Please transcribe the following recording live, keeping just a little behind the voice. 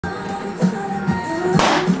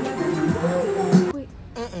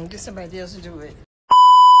somebody else to do it.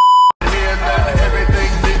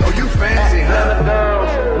 Oh, you fancy, huh?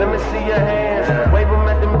 Girls, let me see your hands. Wave them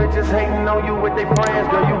at them bitches hating on you with their friends.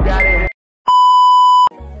 Girl, you got it.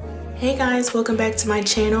 Hey guys, welcome back to my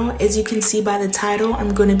channel. As you can see by the title,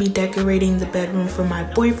 I'm going to be decorating the bedroom for my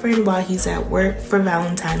boyfriend while he's at work for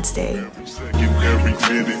Valentine's Day. Every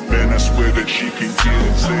minute, man, I swear that she can get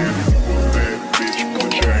it. Saying you a bad bitch,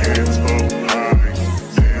 put your hands up high,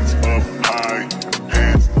 hands up high,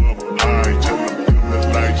 hands up high. Tell them dim the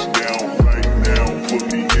lights down right now, put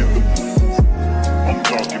me in the mood. I'm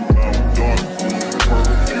talking about dark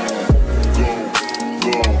perfume. Go,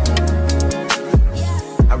 go.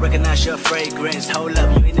 I recognize your fragrance. Hold up,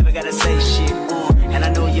 you ain't never gotta say shit. And I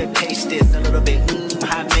know your taste is a little bit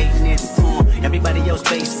high maintenance. Everybody else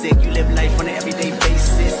basic. You live life on an everyday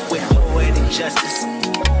basis with poetic justice.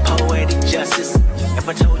 Poetic justice. If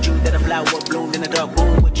I told you that a flower bloomed in a dark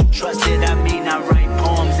room, would you trust it? I mean, I write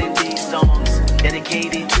poems in these songs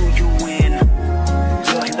dedicated to you. When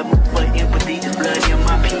you're in the mood for empathy, there's blood in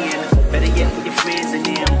my pen. Better yet, with your friends and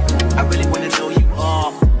them. I really wanna know you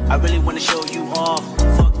all. I really wanna show you off.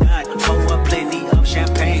 Fuck that. Pour up plenty of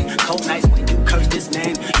champagne. Cold nights when you curse this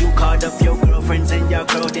name. You called up your girlfriends and your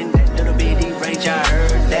girl in that little bitty range. I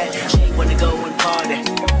heard that she wanna go and party.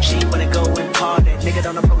 She wanna go and party. Nigga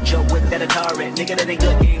don't approach her with that Atari. Nigga that ain't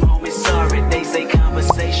good game home is sorry. They say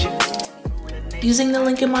conversation. Using the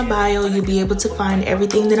link in my bio, you'll be able to find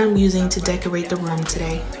everything that I'm using to decorate the room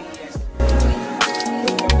today.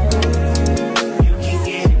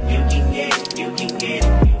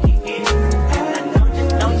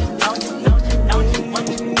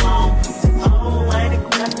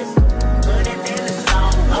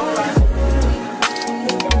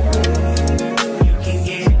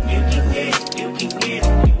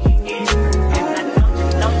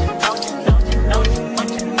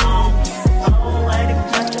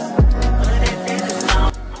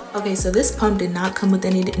 Okay, so this pump did not come with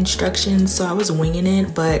any instructions, so I was winging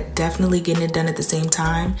it, but definitely getting it done at the same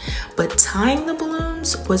time. But tying the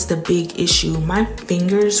balloons was the big issue. My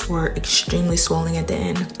fingers were extremely swollen at the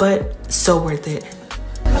end, but so worth it.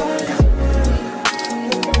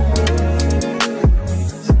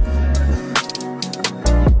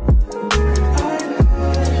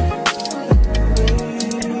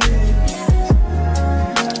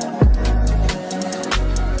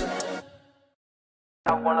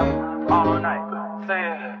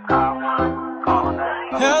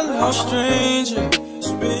 Hello, stranger.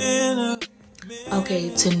 Okay,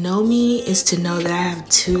 to know me is to know that I have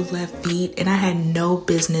 2 left feet and I had no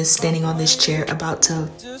business standing on this chair about to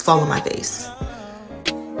fall on my face.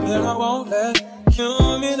 Then I won't let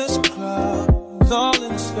cumulus clouds all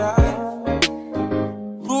in the sky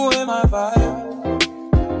ruin my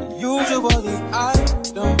vibe. Usually I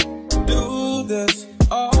don't do this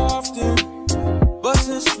often, but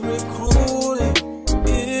since recruiting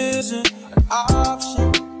isn't an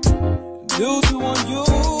option due to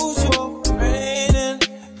unusual rain and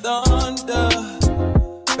thunder,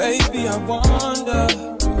 baby I wonder,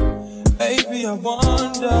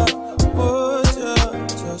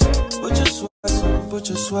 put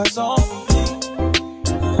your sweats on me.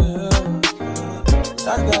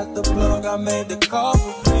 I got the plug, I made the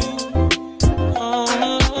coffee.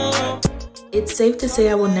 It's safe to say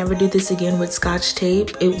I will never do this again with Scotch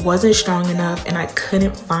tape. It wasn't strong enough and I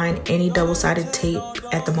couldn't find any double-sided tape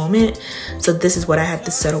at the moment, so this is what I had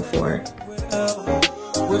to settle for.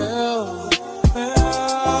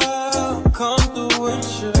 Come through and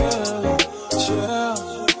chill.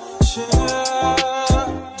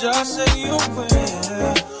 Just say you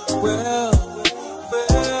will.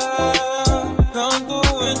 Come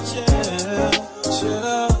through and chill.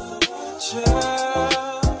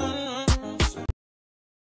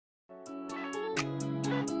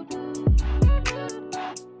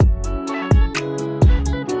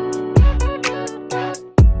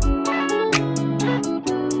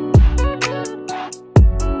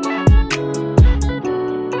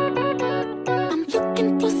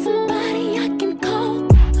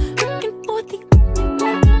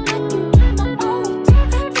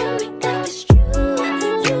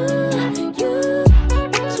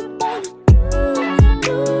 You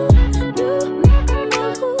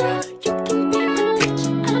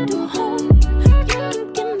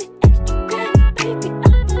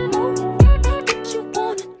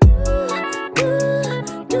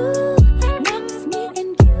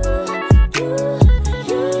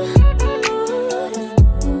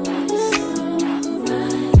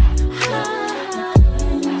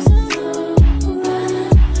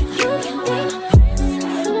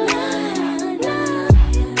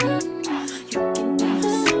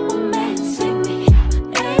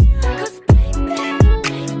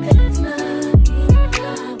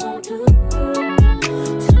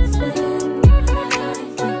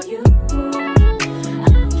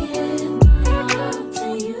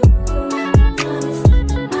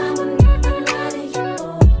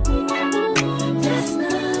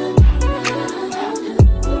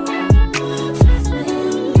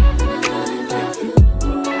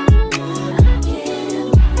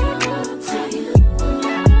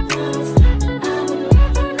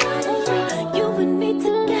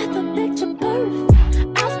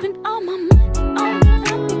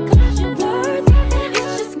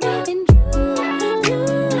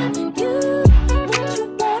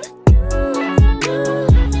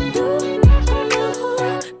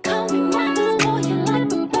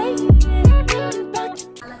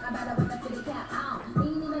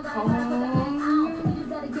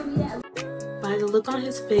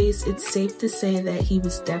face, it's safe to say that he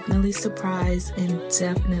was definitely surprised and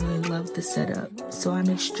definitely loved the setup. So I'm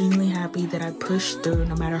extremely happy that I pushed through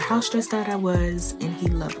no matter how stressed out I was, and he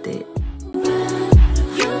loved it.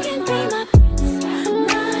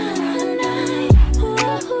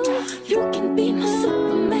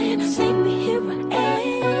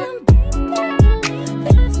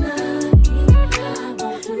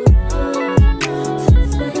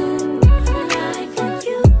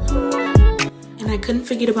 I couldn't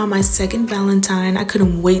forget about my second Valentine. I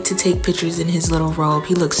couldn't wait to take pictures in his little robe.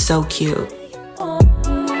 He looks so cute.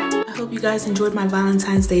 I hope you guys enjoyed my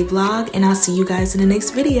Valentine's Day vlog, and I'll see you guys in the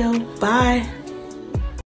next video. Bye.